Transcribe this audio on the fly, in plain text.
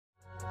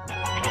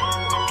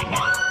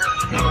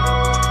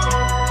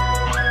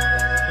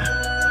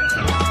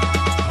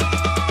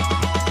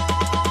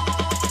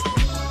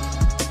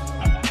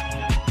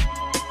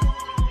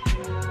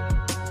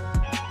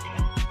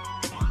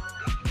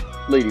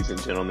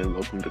gentlemen.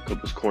 Welcome to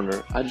Copa's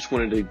Corner. I just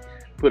wanted to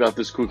put out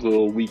this quick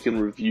little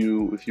weekend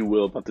review, if you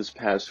will, about this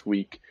past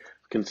week,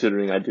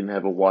 considering I didn't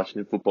have a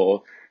Washington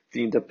football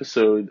themed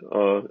episode,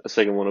 a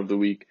second one of the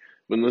week.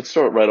 But let's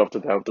start right off the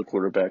bat with the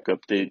quarterback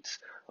updates.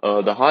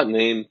 The hot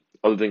name,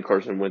 other than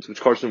Carson Wentz,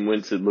 which Carson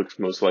Wentz, it looks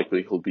most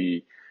likely he'll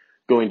be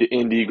going to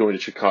Indy, going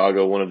to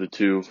Chicago, one of the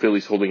two.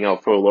 Philly's holding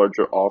out for a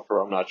larger offer.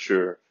 I'm not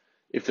sure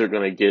if they're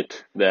going to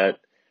get that.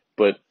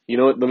 But you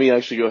know what? Let me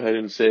actually go ahead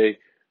and say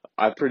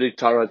I predict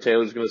Tyrod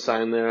Taylor's going to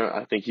sign there.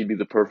 I think he'd be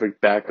the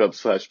perfect backup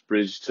 /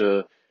 bridge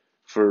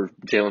for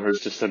Jalen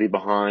Hurts to study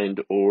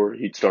behind, or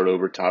he'd start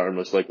over Tyrod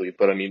most likely.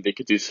 But I mean, they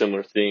could do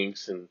similar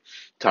things, and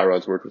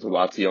Tyrod's worked with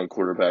lots of young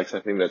quarterbacks.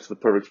 I think that's the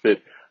perfect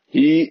fit.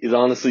 He is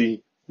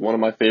honestly one of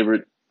my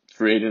favorite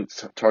free agent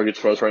targets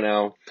for us right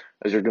now.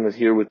 As you're going to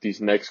hear with these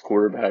next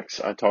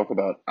quarterbacks I talk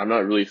about, I'm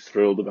not really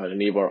thrilled about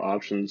any of our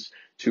options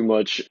too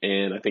much,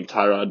 and I think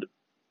Tyrod,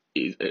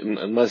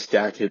 unless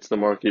Dak hits the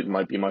market,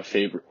 might be my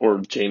favorite, or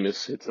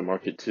Jameis hits the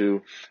market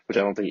too, which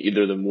I don't think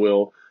either of them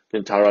will.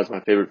 Then Tyrod's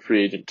my favorite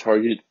free agent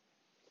target.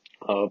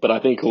 But I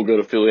think he'll go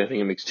to Philly. I think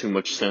it makes too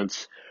much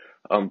sense.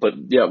 But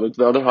yeah,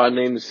 the other hot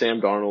name is Sam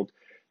Darnold,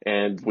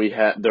 and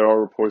there are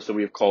reports that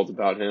we have called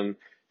about him.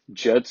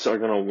 Jets are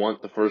going to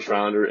want the first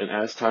rounder, and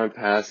as time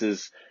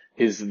passes,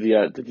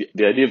 the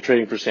idea of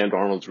trading for Sam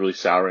Darnold is really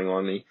souring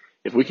on me.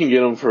 If we can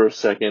get him for a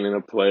second and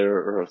a player,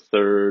 or a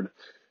third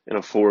and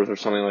a fourth, or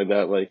something like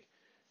that, like,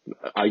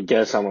 I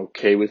guess I'm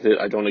okay with it.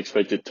 I don't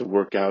expect it to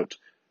work out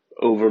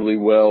overly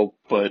well,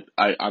 but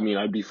I mean,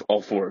 I'd be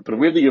all for it. But if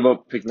we have to give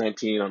up pick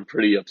 19, I'm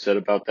pretty upset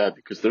about that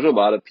because there's a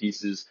lot of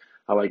pieces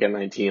I like at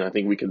 19. I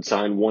think we can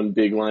sign one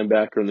big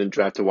linebacker and then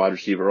draft a wide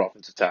receiver,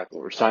 offensive tackle,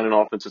 or sign an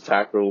offensive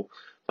tackle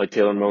like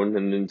Taylor Moton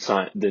and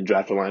then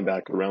draft a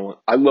linebacker around one.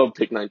 I love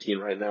pick 19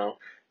 right now,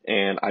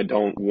 and I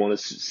don't want to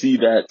see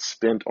that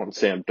spent on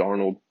Sam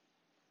Darnold.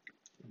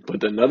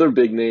 But another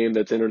big name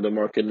that's entered the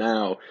market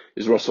now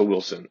is Russell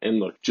Wilson. And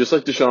look, just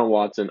like Deshaun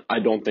Watson, I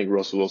don't think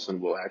Russell Wilson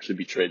will actually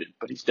be traded.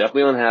 But he's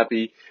definitely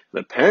unhappy.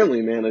 And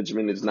apparently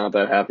management is not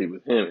that happy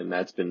with him, and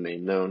that's been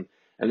made known.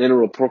 And then a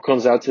report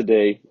comes out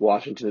today.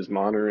 Washington is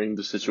monitoring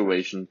the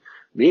situation,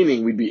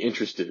 meaning we'd be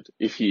interested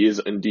if he is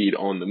indeed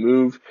on the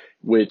move,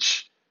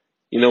 which,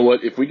 you know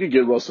what, if we could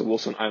get Russell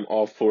Wilson, I'm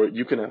all for it.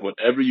 You can have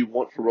whatever you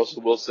want for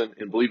Russell Wilson.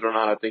 And believe it or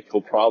not, I think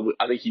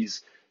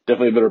he's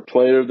definitely a better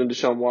player than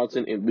Deshaun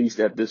Watson, at least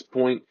at this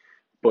point.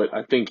 But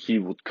I think he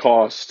would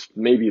cost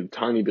maybe a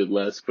tiny bit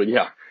less. But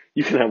yeah,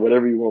 you can have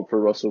whatever you want for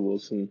Russell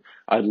Wilson.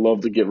 I'd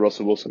love to get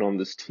Russell Wilson on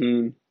this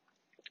team.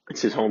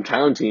 It's his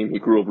hometown team. He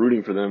grew up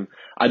rooting for them.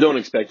 I don't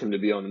expect him to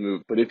be on the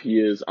move, but if he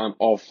is, I'm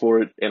all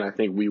for it, and I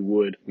think we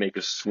would make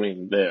a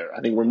swing there. I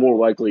think we're more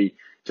likely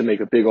to make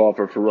a big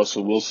offer for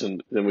Russell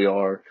Wilson than we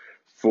are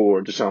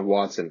for Deshaun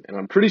Watson. And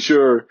I'm pretty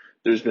sure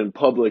there's been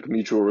public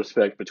mutual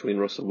respect between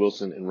Russell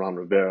Wilson and Ron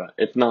Rivera.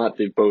 If not,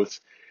 they've both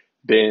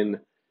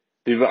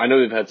I know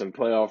they've had some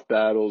playoff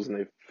battles and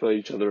they've played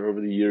each other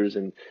over the years,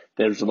 and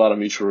there's a lot of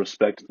mutual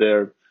respect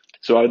there.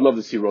 So I'd love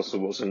to see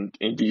Russell Wilson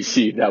in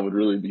DC. That would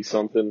really be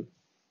something.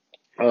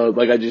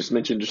 Like I just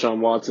mentioned, Deshaun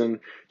Watson,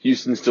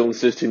 Houston's still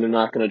insisting they're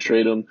not going to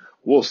trade him.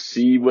 We'll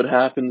see what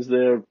happens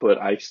there, but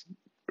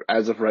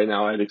as of right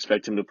now, I'd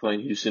expect him to play in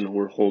Houston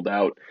or hold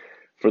out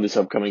for this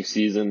upcoming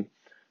season.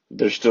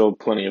 There's still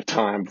plenty of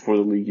time before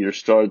the league year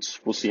starts.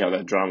 We'll see how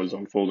that drama is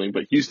unfolding.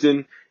 But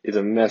Houston is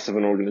a mess of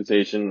an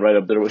organization, right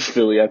up there with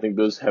Philly. I think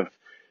those have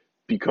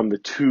become the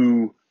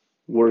two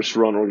worst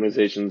run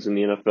organizations in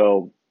the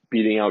NFL,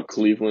 beating out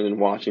Cleveland and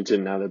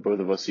Washington now that both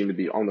of us seem to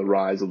be on the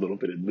rise a little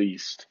bit at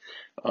least.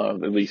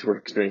 At least we're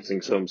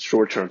experiencing some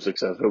short-term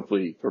success.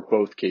 Hopefully for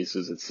both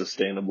cases it's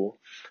sustainable.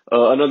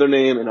 Another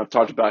name, and I've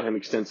talked about him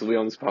extensively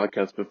on this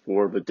podcast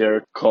before, but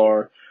Derek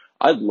Carr.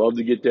 I'd love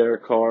to get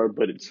Derek Carr,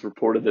 but it's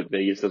reported that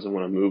Vegas doesn't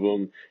want to move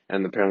him,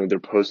 and apparently they're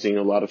posting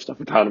a lot of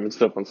stuff about him and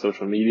stuff on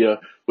social media,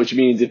 which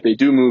means if they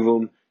do move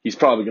him, he's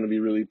probably going to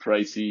be really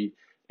pricey.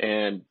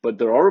 But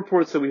there are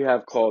reports that we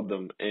have called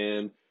them,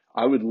 and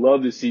I would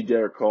love to see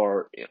Derek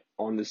Carr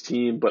on this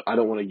team, but I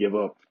don't want to give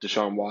up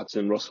Deshaun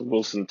Watson, Russell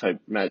Wilson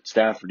type, Matt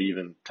Stafford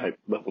even type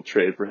level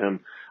trade for him.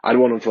 I'd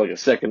want him for like a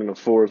second and a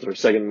fourth, or a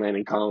second and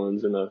Landon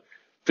Collins and a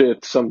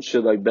fifth, some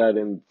shit like that.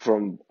 And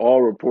from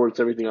all reports,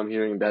 everything I'm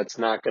hearing, that's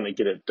not going to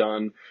get it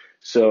done.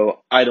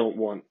 So I don't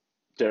want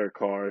Derek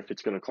Carr if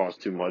it's going to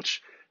cost too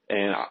much.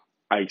 And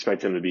I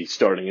expect him to be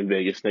starting in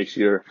Vegas next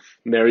year.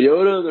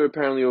 Mariota, they're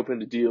apparently open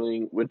to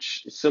dealing,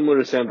 which is similar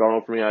to Sam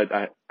Darnold for me.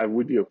 I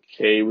would be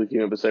okay with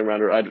giving up a second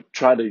rounder. I'd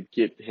try to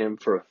get him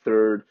for a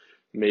third,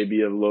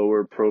 maybe a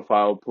lower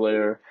profile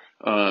player.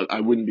 I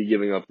wouldn't be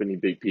giving up any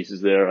big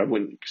pieces there. I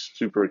wouldn't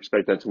super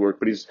expect that to work,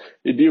 but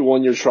it'd be a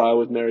 1-year trial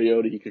with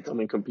Mariota. He could come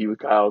and compete with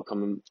Kyle,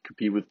 come and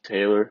compete with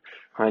Taylor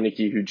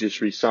Heineke, who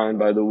just re-signed,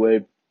 by the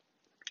way.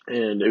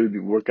 And it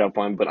would work out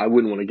fine, but I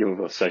wouldn't want to give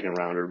up a second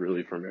rounder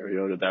really for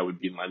Mariota. That would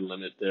be my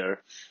limit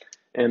there.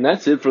 And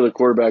that's it for the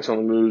quarterbacks on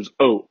the moves.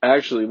 Oh,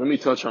 actually, let me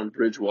touch on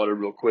Bridgewater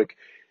real quick.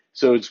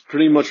 So it's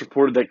pretty much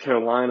reported that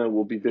Carolina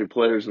will be big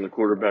players in the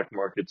quarterback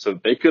market. So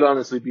they could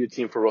honestly be a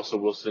team for Russell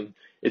Wilson.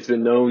 It's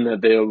been known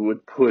that they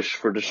would push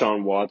for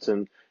Deshaun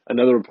Watson.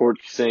 Another report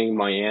saying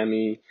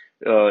Miami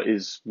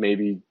is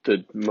maybe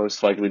the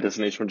most likely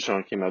destination when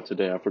Deshaun came out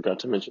today. I forgot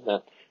to mention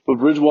that. But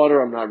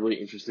Bridgewater, I'm not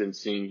really interested in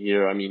seeing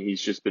here. I mean,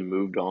 he's just been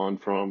moved on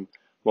from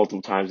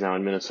multiple times now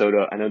in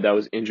Minnesota. I know that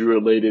was injury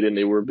related and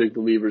they were big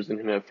believers in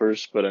him at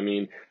first, but I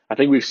mean, I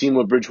think we've seen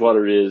what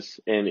Bridgewater is,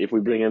 and if we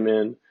bring him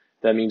in,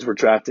 that means we're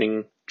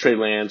drafting Trey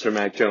Lance or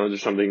Mac Jones or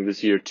something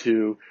this year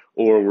too,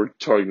 or we're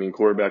targeting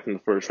quarterback in the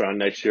first round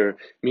next year. I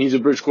mean, he's a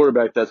bridge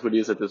quarterback. That's what he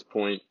is at this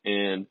point,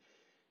 and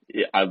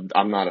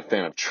I'm not a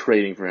fan of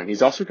trading for him.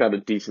 He's also got a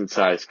decent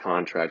sized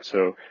contract,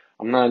 so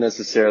I'm not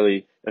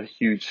necessarily a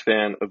huge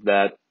fan of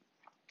that.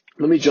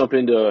 Let me jump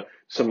into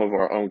some of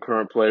our own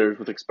current players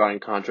with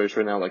expiring contracts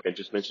right now. Like I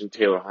just mentioned,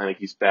 Taylor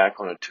Heinicke's back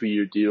on a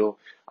 2-year deal.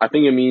 I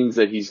think it means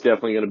that he's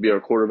definitely going to be our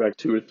quarterback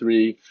 2 or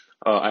 3.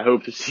 I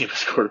hope to see him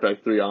as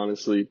quarterback 3,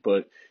 honestly,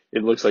 but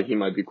it looks like he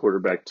might be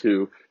quarterback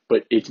 2.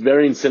 But it's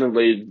very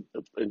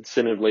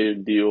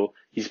incentive-laden deal.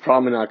 He's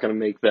probably not going to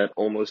make that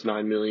almost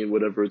 $9 million,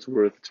 whatever it's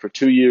worth. It's for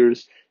 2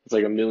 years. It's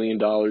like $1 million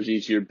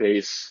each year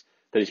base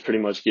that he's pretty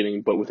much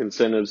getting. But with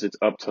incentives, it's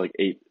up to like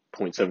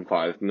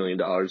 $8.75 million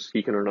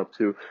he can earn up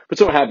to. But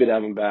so happy to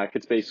have him back.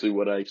 It's basically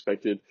what I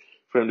expected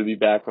for him to be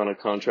back on a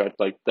contract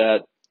like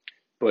that.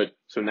 But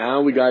so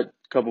now we got a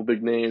couple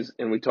big names,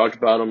 and we talked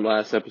about them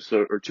last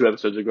episode or 2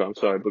 episodes ago. I'm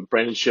sorry, but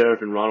Brandon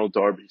Sheriff and Ronald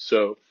Darby.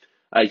 So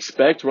I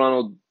expect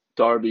Ronald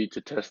Darby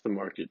to test the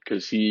market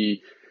because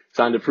he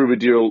signed a prove a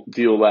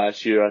deal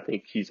last year. I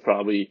think we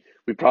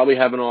probably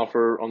have an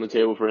offer on the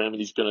table for him,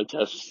 and he's going to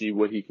test to see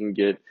what he can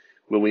get.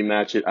 Will we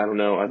match it? I don't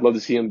know. I'd love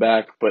to see him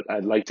back, but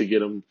I'd like to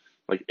get him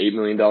like $8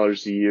 million a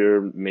year,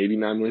 maybe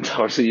 $9 million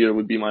a year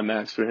would be my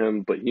max for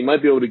him, but he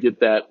might be able to get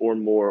that or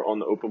more on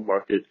the open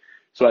market.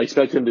 So I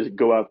expect him to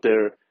go out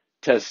there,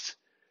 test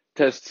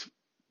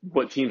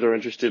what teams are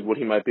interested, what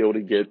he might be able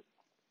to get.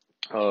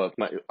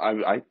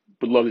 I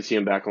would love to see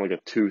him back on like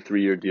a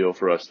 2-3 year deal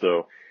for us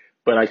though,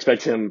 but I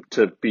expect him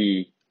to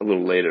be a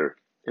little later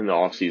in the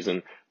off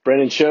season.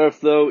 Brandon Sheriff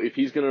though, if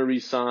he's going to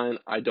re-sign,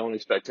 I don't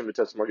expect him to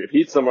test the market. If he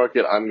hits the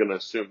market, I'm going to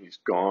assume he's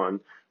gone,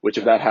 which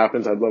if that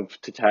happens, I'd love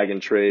to tag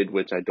and trade,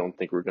 which I don't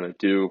think we're going to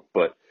do,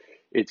 but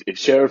if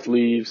Sheriff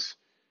leaves,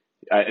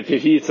 if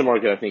he hits the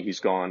market, I think he's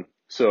gone.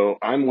 So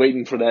I'm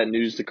waiting for that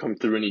news to come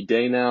through any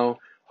day now.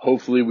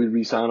 Hopefully we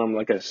re-sign him.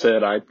 Like I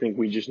said, I think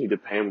we just need to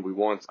pay him what we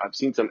want. I've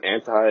seen some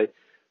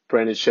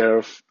anti-Brandon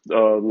Sheriff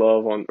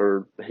love on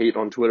or hate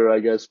on Twitter, I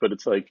guess, but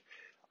it's like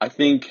I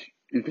think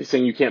they're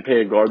saying you can't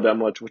pay a guard that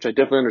much, which I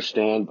definitely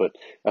understand, but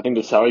I think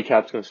the salary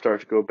cap's going to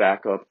start to go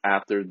back up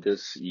after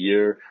this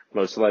year,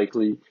 most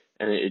likely,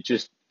 and it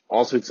just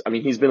also, I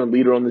mean, he's been a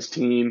leader on this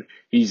team.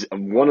 He's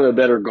one of the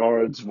better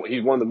guards.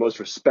 He's one of the most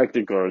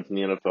respected guards in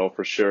the NFL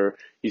for sure.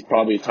 He's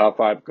probably a top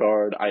 5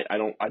 guard. I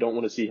don't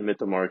want to see him hit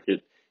the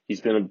market. He's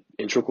been an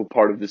integral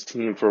part of this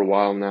team for a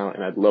while now,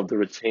 and I'd love to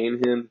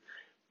retain him.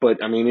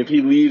 But I mean, if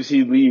he leaves,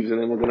 he leaves, and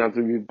then we're gonna have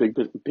to be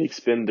big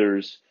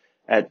spenders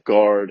at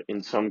guard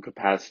in some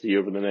capacity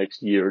over the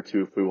next year or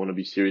two if we want to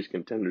be serious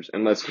contenders.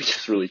 Unless we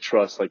just really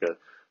trust like a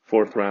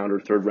 4th round or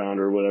 3rd round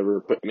or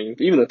whatever. But I mean,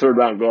 even a 3rd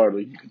round guard,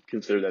 like, you could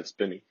consider that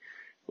spending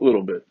a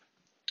little bit.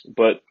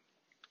 But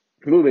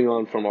moving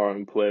on from our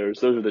own players,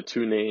 those are the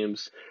 2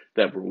 names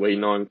that we're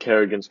waiting on.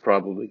 Kerrigan's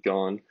probably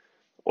gone.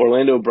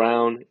 Orlando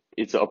Brown,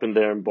 it's up in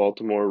there in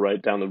Baltimore,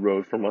 right down the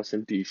road from us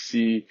in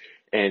D.C.,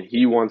 and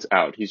he wants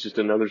out. He's just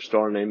another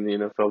star name in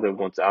the NFL that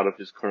wants out of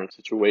his current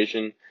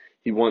situation.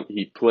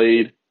 He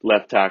played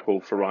left tackle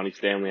for Ronnie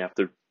Stanley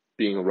after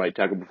being a right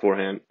tackle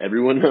beforehand.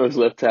 Everyone knows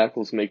left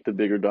tackles make the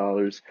bigger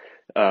dollars.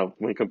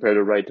 When compared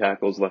to right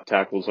tackles, left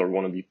tackles are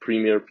one of the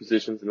premier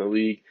positions in the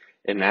league.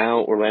 And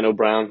now Orlando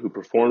Brown, who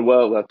performed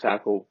well at left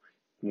tackle,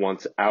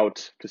 wants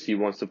out because he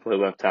wants to play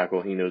left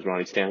tackle. He knows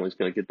Ronnie Stanley's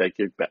going to get that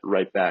gig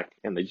right back,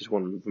 and they just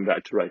want to move him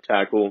back to right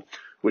tackle,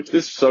 which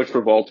this sucks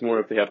for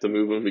Baltimore if they have to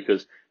move him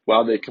because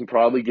while they can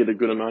probably get a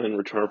good amount in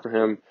return for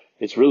him,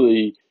 it's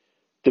really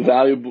the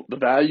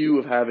value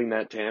of having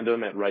that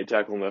tandem at right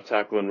tackle and left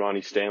tackle and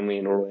Ronnie Stanley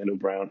and Orlando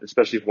Brown,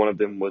 especially if one of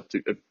them was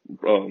to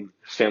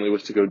Stanley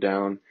was to go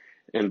down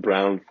and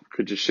Brown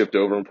could just shift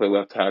over and play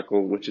left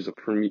tackle, which is a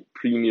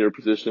premier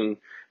position.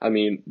 I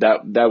mean,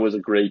 that's a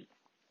great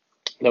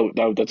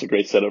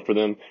setup for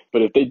them.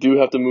 But if they do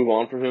have to move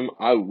on from him,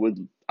 I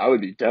would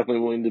be definitely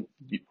willing to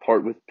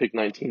part with pick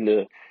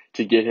 19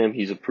 to get him.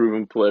 He's a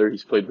proven player.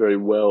 He's played very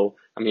well.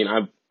 I mean,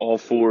 I'm all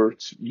for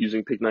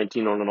using pick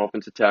 19 on an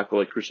offensive tackle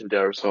like Christian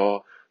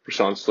Darrisaw,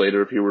 Rashawn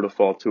Slater if he were to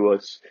fall to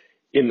us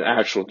in the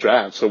actual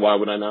draft. So why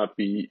would I not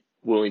be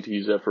willing to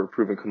use that for a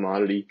proven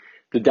commodity?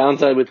 The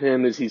downside with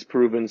him is he's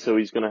proven, so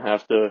he's going to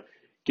have to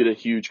get a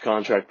huge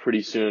contract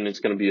pretty soon. It's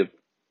going to be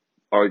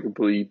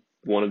arguably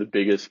one of the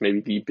biggest,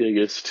 maybe the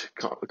biggest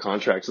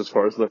contracts as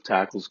far as left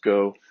tackles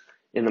go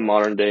in the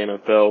modern day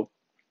NFL.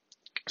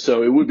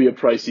 So it would be a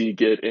pricey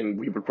get, and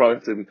we would probably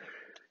have to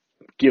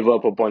give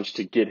up a bunch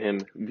to get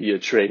him via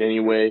trade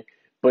anyway.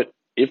 But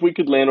if we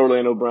could land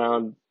Orlando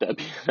Brown,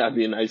 that'd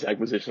be a nice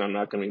acquisition. I'm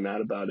not going to be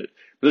mad about it.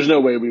 There's no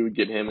way we would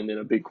get him and then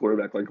a big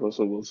quarterback like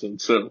Russell Wilson.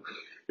 So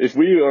if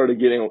we are to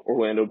get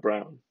Orlando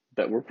Brown,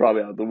 that we're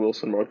probably out of the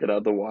Wilson market, out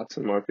of the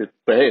Watson market.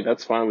 But hey,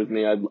 that's fine with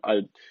me.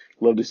 I'd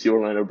love to see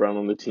Orlando Brown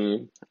on the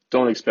team.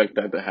 Don't expect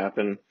that to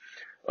happen.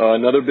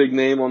 Another big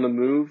name on the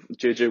move,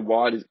 J.J.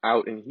 Watt is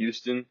out in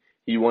Houston.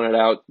 He wanted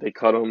out. They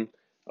cut him.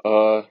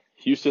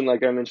 Houston,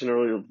 like I mentioned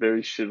earlier,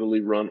 very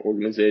shittily run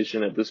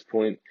organization at this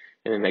point,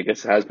 and I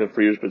guess it has been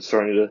for years, but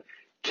starting to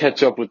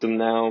catch up with them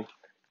now.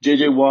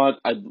 J.J. Watt,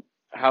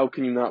 how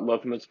can you not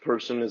love him as a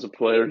person, as a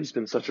player? He's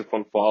been such a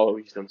fun follow.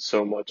 He's done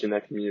so much in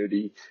that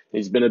community.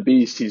 He's been a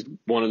beast. He's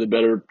one of the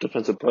better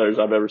defensive players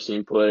I've ever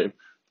seen play.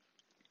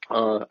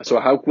 So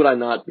how could I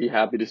not be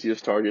happy to see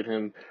us target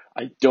him?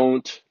 I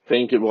don't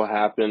think it will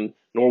happen,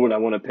 nor would I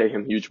want to pay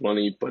him huge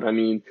money. But I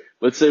mean,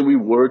 let's say we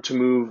were to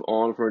move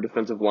on for a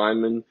defensive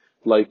lineman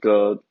like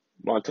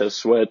Montez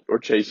Sweat or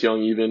Chase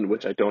Young even,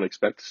 which I don't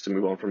expect us to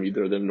move on from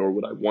either of them, nor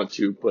would I want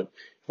to. But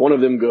if one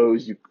of them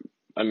goes,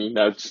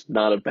 that's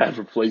not a bad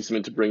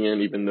replacement to bring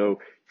in, even though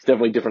it's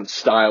definitely a different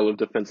style of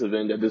defensive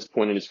end at this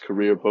point in his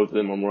career. Both of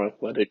them are more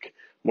athletic,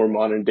 more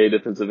modern day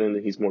defensive end,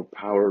 and he's more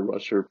power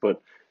rusher.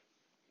 But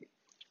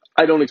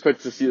I don't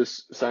expect to see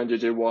us sign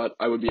J.J. Watt.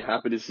 I would be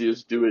happy to see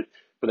us do it,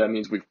 but that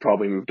means we've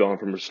probably moved on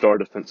from a star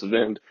defensive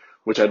end,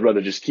 which I'd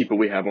rather just keep what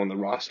we have on the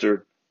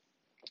roster.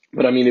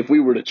 But I mean, if we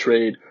were to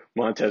trade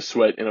Montez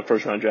Sweat in a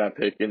first-round draft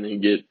pick and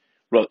then get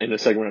in a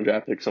second-round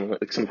draft pick,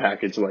 some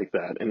package like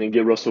that, and then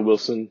get Russell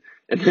Wilson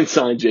and then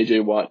sign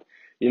J.J. Watt,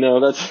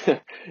 that's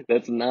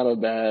that's not a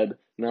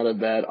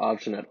bad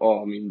option at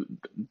all. I mean,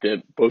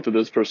 both of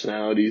those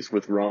personalities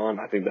with Ron,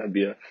 I think that'd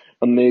be an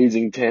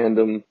amazing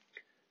tandem.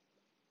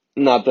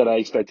 Not that I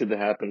expected to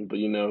happen, but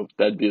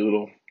that'd be a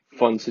little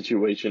fun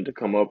situation to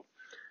come up.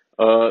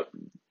 Uh,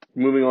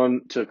 Moving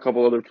on to a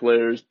couple other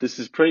players. This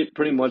is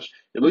pretty much,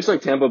 it looks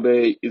like Tampa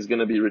Bay is going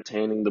to be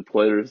retaining the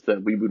players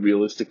that we would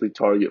realistically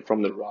target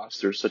from the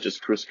roster, such as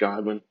Chris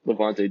Godwin,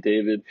 Lavonte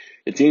David.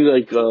 It seems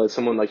like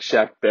someone like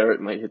Shaq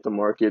Barrett might hit the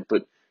market,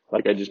 but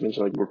like I just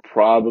mentioned, like we're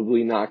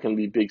probably not going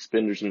to be big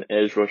spenders in the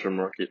edge rusher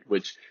market,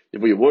 which if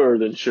we were,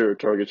 then sure,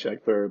 target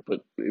Shaq Barrett,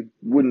 but it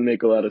wouldn't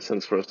make a lot of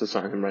sense for us to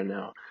sign him right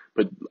now.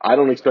 But I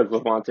don't expect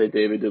Lavonte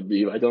David to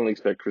leave. I don't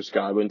expect Chris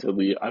Godwin to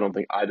leave. I don't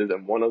think either of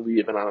them want to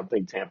leave, and I don't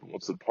think Tampa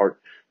wants to part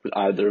with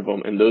either of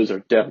them. And those are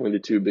definitely the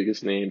two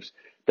biggest names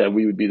that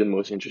we would be the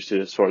most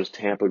interested as far as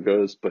Tampa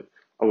goes. But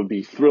I would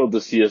be thrilled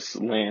to see us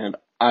land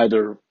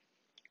either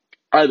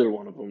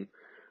one of them.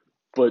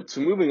 But so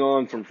moving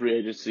on from free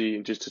agency,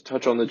 and just to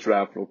touch on the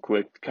draft real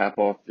quick, to cap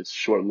off this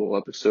short little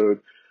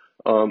episode,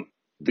 um,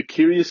 the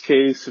curious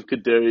case of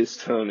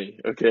Kadarius Toney.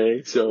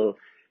 Okay, so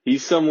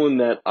he's someone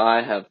that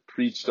I have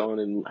preached on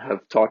and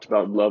have talked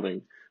about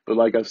loving. But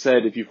like I've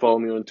said, if you follow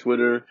me on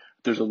Twitter,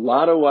 there's a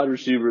lot of wide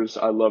receivers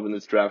I love in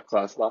this draft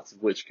class, lots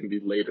of which can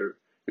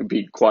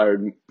be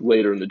acquired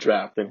later in the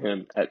draft than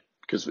him.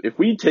 Because if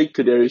we take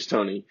Kadarius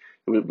Toney,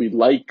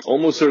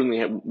 almost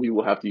certainly we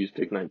will have to use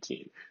pick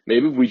 19.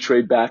 Maybe if we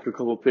trade back a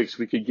couple of picks,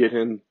 we could get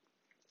him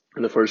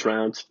in the first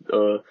round,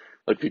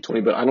 like pick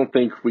 20, but I don't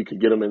think we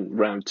could get him in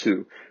round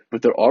 2.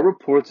 But there are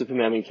reports of him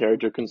having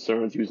character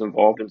concerns. He was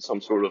involved in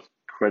some sort of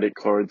credit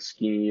card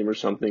scheme or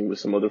something with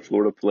some other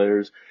Florida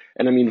players.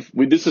 And I mean,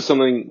 this is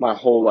something my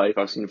whole life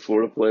I've seen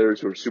Florida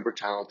players who are super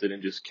talented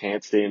and just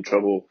can't stay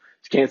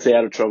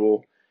out of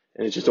trouble.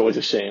 And it's just always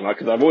a shame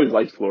because I've always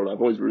liked Florida.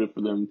 I've always rooted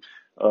for them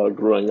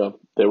growing up.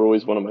 They were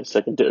always one of my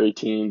secondary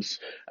teams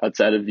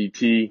outside of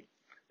VT.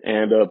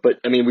 But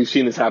I mean, we've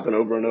seen this happen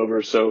over and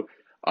over. So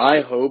I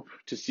hope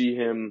to see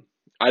him.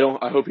 I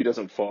hope he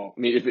doesn't fall.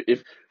 I mean,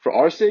 if for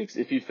our sakes,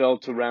 if he fell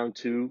to round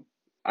 2,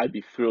 I'd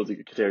be thrilled to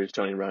get Kadarius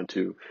Toney in round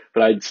 2.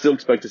 But I'd still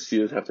expect to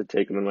see us have to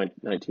take him in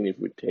 19 if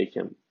we take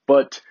him.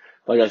 But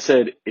like I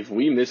said, if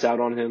we miss out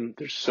on him,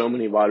 there's so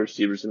many wide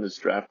receivers in this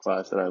draft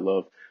class that I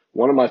love.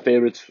 One of my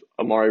favorites,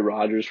 Amari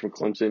Rodgers from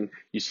Clemson.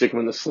 You stick him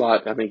in the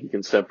slot, I think he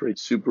can separate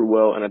super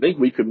well, and I think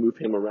we could move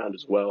him around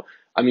as well.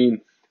 I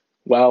mean,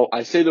 while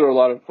I say there are a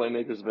lot of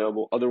playmakers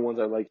available, other ones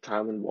I like,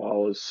 Tylan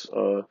Wallace,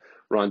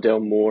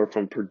 Rondell Moore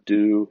from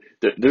Purdue.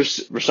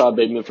 There's Rashad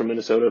Bateman from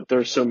Minnesota.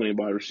 There's so many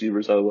wide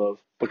receivers I love.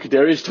 But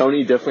Kadarius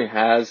Toney definitely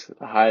has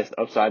the highest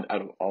upside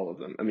out of all of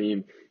them. I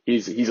mean,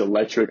 he's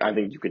electric. I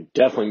think you can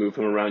definitely move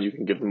him around. You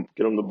can get him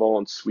the ball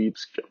on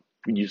sweeps,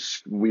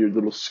 use weird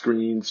little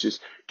screens,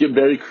 just get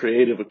very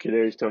creative with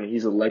Kadarius Toney.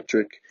 He's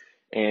electric,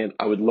 and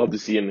I would love to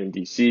see him in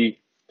DC.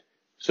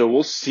 So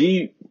we'll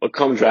see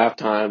come draft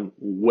time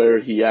where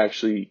he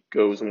actually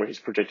goes and where he's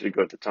projected to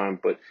go at the time.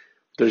 But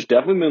there's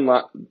definitely been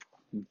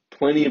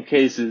plenty of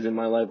cases in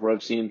my life where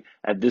I've seen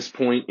at this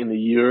point in the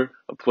year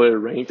a player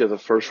ranked as a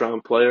first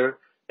round player,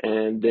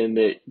 and then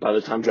by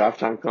the time draft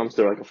time comes,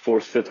 they're like a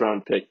 4th, 5th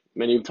round pick.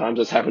 Many times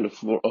that's happened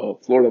to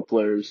Florida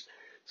players.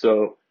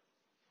 So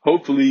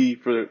hopefully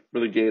for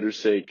the Gators'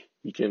 sake,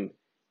 he can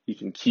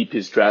keep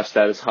his draft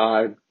status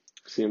high.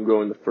 See him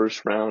go in the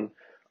first round.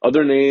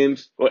 Other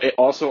names,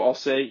 also I'll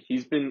say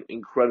he's been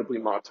incredibly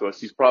mocked to us.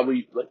 He's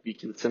probably like the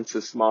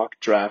consensus mock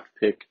draft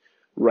pick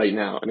right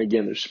now. And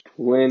again, there's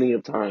plenty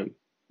of time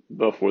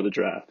before the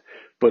draft.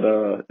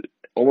 But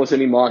almost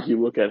any mock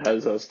you look at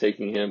has us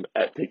taking him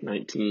at pick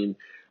 19.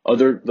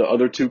 The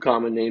other two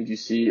common names you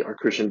see are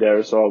Christian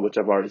Darrisaw, which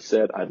I've already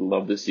said. I'd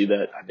love to see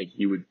that. I think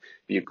he would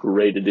be a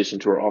great addition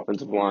to our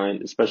offensive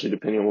line, especially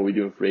depending on what we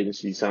do in free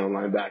agency. Sign a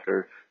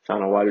linebacker,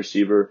 sign a wide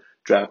receiver,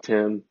 draft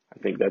him. I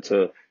think that's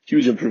a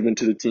huge improvement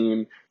to the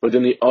team. But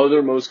then the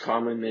other most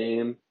common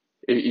name,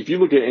 if you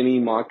look at any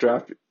mock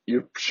draft,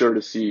 you're sure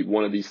to see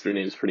one of these three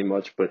names pretty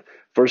much. But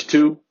first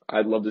two,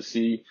 I'd love to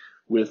see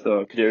with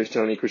Kadarius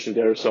Toney, Christian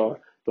Darrisaw.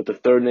 But the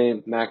third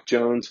name, Mac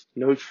Jones,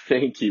 no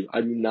thank you.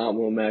 I do not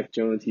want Mac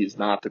Jones. He is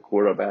not the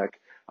quarterback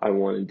I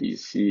want in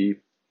DC.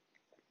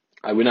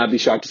 I would not be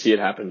shocked to see it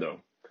happen, though.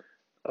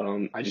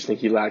 I just think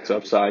he lacks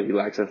upside. He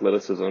lacks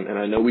athleticism. And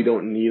I know we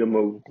don't need a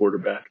mobile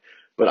quarterback,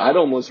 but I'd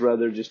almost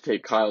rather just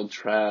take Kyle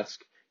Trask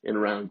in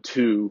round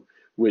 2,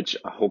 which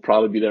he'll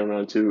probably be there in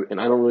round 2.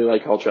 And I don't really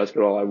like Kyle Trask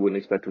at all. I wouldn't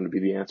expect him to be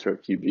the answer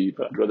at QB,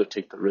 but I'd rather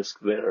take the risk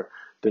there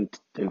than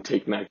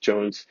take Mac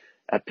Jones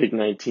at pick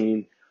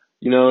 19.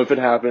 If it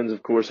happens,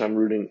 of course, I'm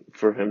rooting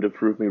for him to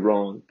prove me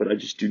wrong, but I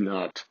just do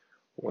not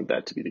want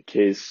that to be the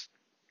case.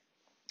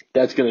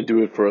 That's going to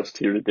do it for us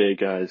here today,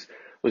 guys.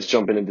 Let's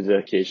jump into the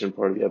dedication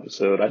part of the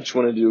episode. I just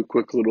want to do a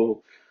quick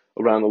little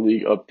around the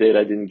league update.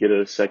 I didn't get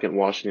a second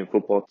Washington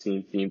football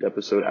team themed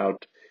episode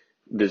out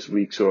this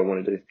week, so I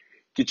wanted to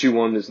get you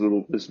one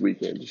this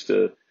weekend just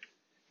to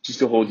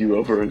hold you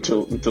over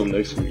until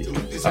next week.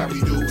 This how we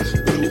do.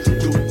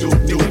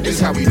 This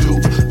how we do.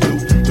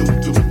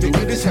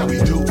 This how we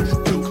do.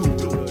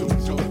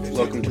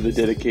 Welcome to the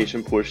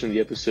dedication portion of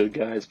the episode,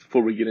 guys.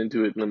 Before we get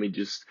into it, let me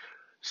just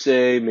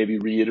say, maybe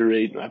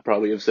reiterate, I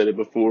probably have said it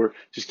before,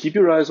 just keep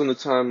your eyes on the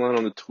timeline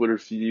on the Twitter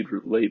feed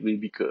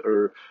lately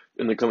or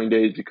in the coming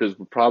days, because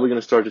we're probably going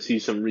to start to see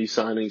some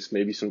re-signings,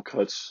 maybe some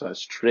cuts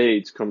 /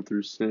 trades come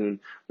through soon.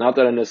 Not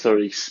that I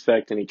necessarily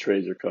expect any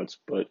trades or cuts,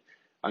 but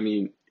I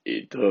mean,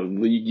 the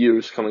league year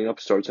is coming up,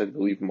 starts, I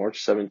believe,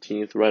 March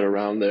 17th, right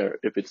around there,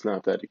 if it's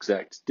not that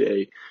exact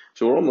day.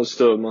 So we're almost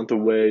a month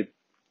away.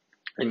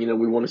 And,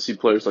 we want to see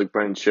players like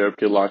Brandon Sheriff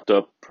get locked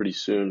up pretty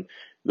soon.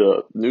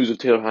 The news of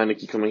Taylor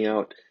Heineke coming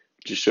out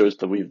just shows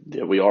that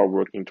we are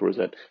working towards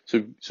that.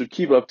 So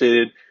keep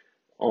updated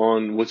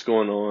on what's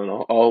going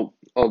on.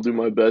 I'll do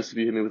my best. If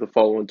you hit me with a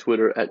follow on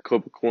Twitter at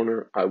Copa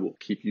Corner, I will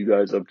keep you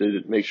guys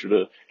updated. Make sure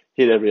to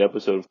hit every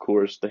episode, of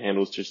course. The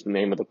handle is just the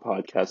name of the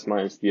podcast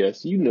minus the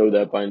S. You know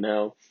that by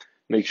now.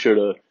 Make sure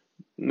to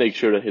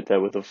hit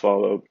that with a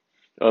follow.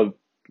 Gonna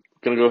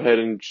go ahead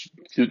and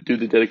do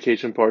the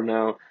dedication part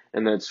now.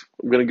 And I'm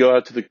going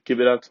to give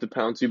it out to the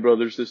Pouncey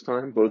brothers this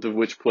time, both of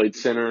which played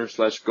center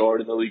 /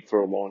 guard in the league for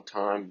a long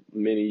time,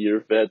 many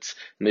year vets.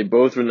 And they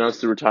both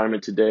announced their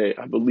retirement today.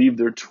 I believe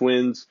they're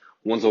twins.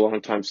 One's a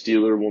longtime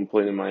Steeler, one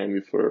played in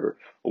Miami for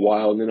a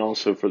while, and then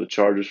also for the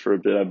Chargers for a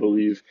bit, I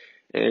believe.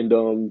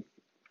 And,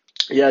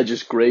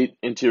 just great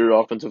interior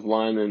offensive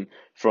linemen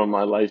from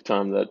my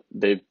lifetime that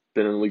they've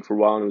been in the league for a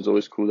while. And it was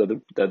always cool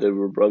that they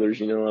were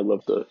brothers. I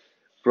love the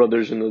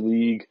brothers in the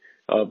league.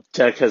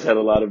 Tech has had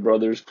a lot of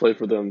brothers play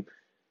for them,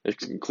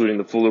 including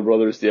the Fuller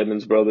brothers, the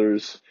Edmonds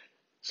brothers.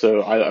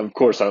 So of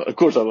course I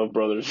love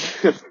brothers,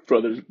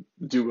 brothers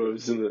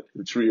duos and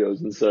the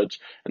trios and such.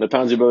 And the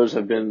Pouncey brothers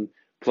have been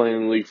playing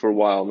in the league for a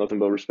while. Nothing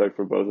but respect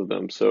for both of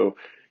them. So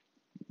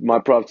my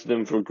props to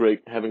them for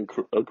having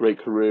a great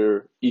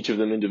career, each of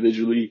them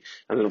individually.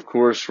 And then of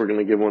course we're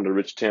gonna give one to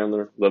Rich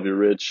Chandler. Love you,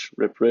 Rich.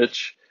 Rip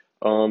Rich.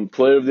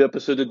 Player of the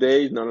episode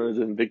today, none other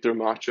than Victor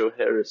Macho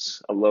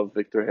Harris. I love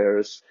Victor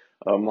Harris.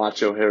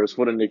 Macho Harris,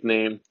 what a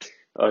nickname.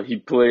 He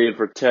played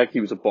for Tech.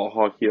 He was a ball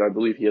hawk here. I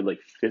believe he had like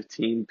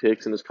 15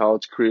 picks in his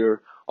college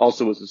career.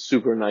 Also was a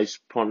super nice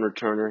punt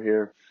returner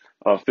here.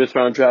 5th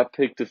round draft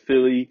pick to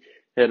Philly.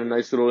 Had a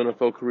nice little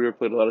NFL career,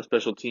 played a lot of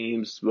special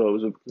teams. It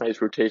was a nice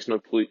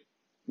rotational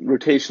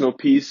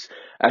piece.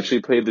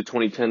 Actually played the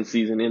 2010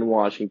 season in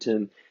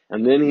Washington.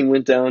 And then he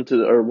went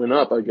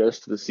up, I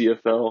guess, to the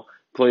CFL.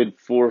 Played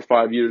 4 or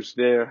 5 years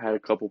there, had a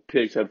couple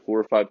picks, had 4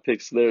 or 5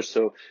 picks there.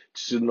 So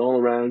just an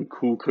all-around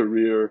cool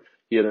career.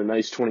 He had a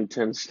nice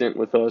 2010 stint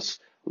with us.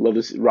 Love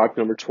this rock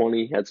number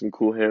 20. Had some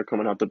cool hair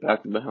coming out the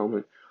back of the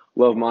helmet.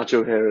 Love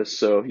Macho Harris,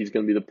 so he's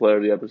going to be the player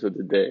of the episode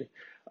today.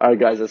 All right,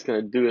 guys, that's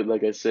going to do it.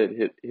 Like I said,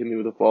 hit me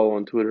with a follow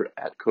on Twitter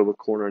at Coba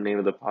Corner, name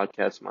of the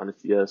podcast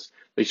minus the S.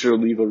 Make sure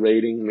to leave a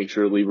rating. Make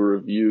sure to leave a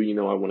review.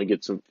 I want to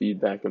get some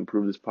feedback,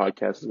 improve this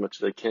podcast as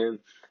much as I can.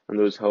 And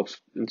those helps,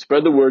 and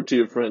spread the word to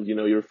your friends,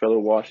 your fellow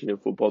Washington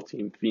football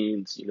team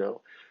fiends.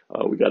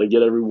 We got to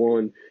get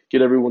everyone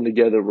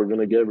together. We're going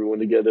to get everyone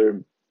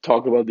together,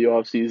 talk about the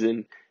off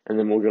season, and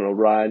then we're going to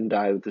ride and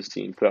die with this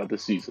team throughout the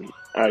season.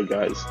 All right,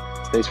 guys,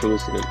 thanks for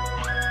listening.